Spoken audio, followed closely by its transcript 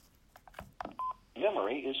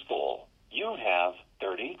memory is full. You have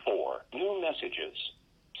 34 new messages.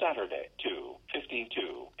 Saturday,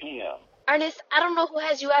 2:52 p.m. Ernest, I don't know who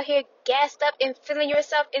has you out here gassed up and feeling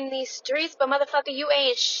yourself in these streets, but motherfucker, you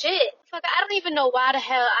ain't shit. Fucker, I don't even know why the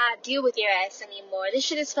hell I deal with your ass anymore. This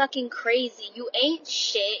shit is fucking crazy. You ain't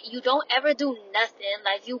shit. You don't ever do nothing.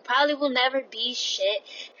 Like, you probably will never be shit.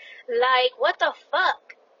 Like, what the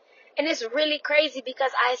fuck? And it's really crazy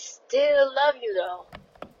because I still love you, though.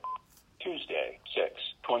 Tuesday,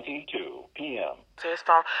 6:22 p.m. To his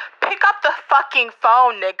phone. Pick up the fucking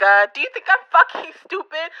phone, nigga. Do you think I'm fucking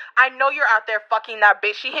stupid? I know you're out there fucking that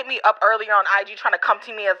bitch. She hit me up earlier on IG trying to come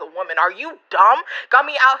to me as a woman. Are you dumb? Got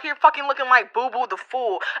me out here fucking looking like Boo Boo the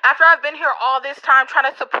fool. After I've been here all this time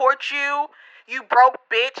trying to support you, you broke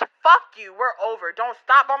bitch. Fuck you. We're over. Don't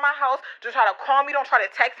stop by my house. Don't try to call me. Don't try to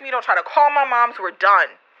text me. Don't try to call my moms. We're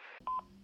done.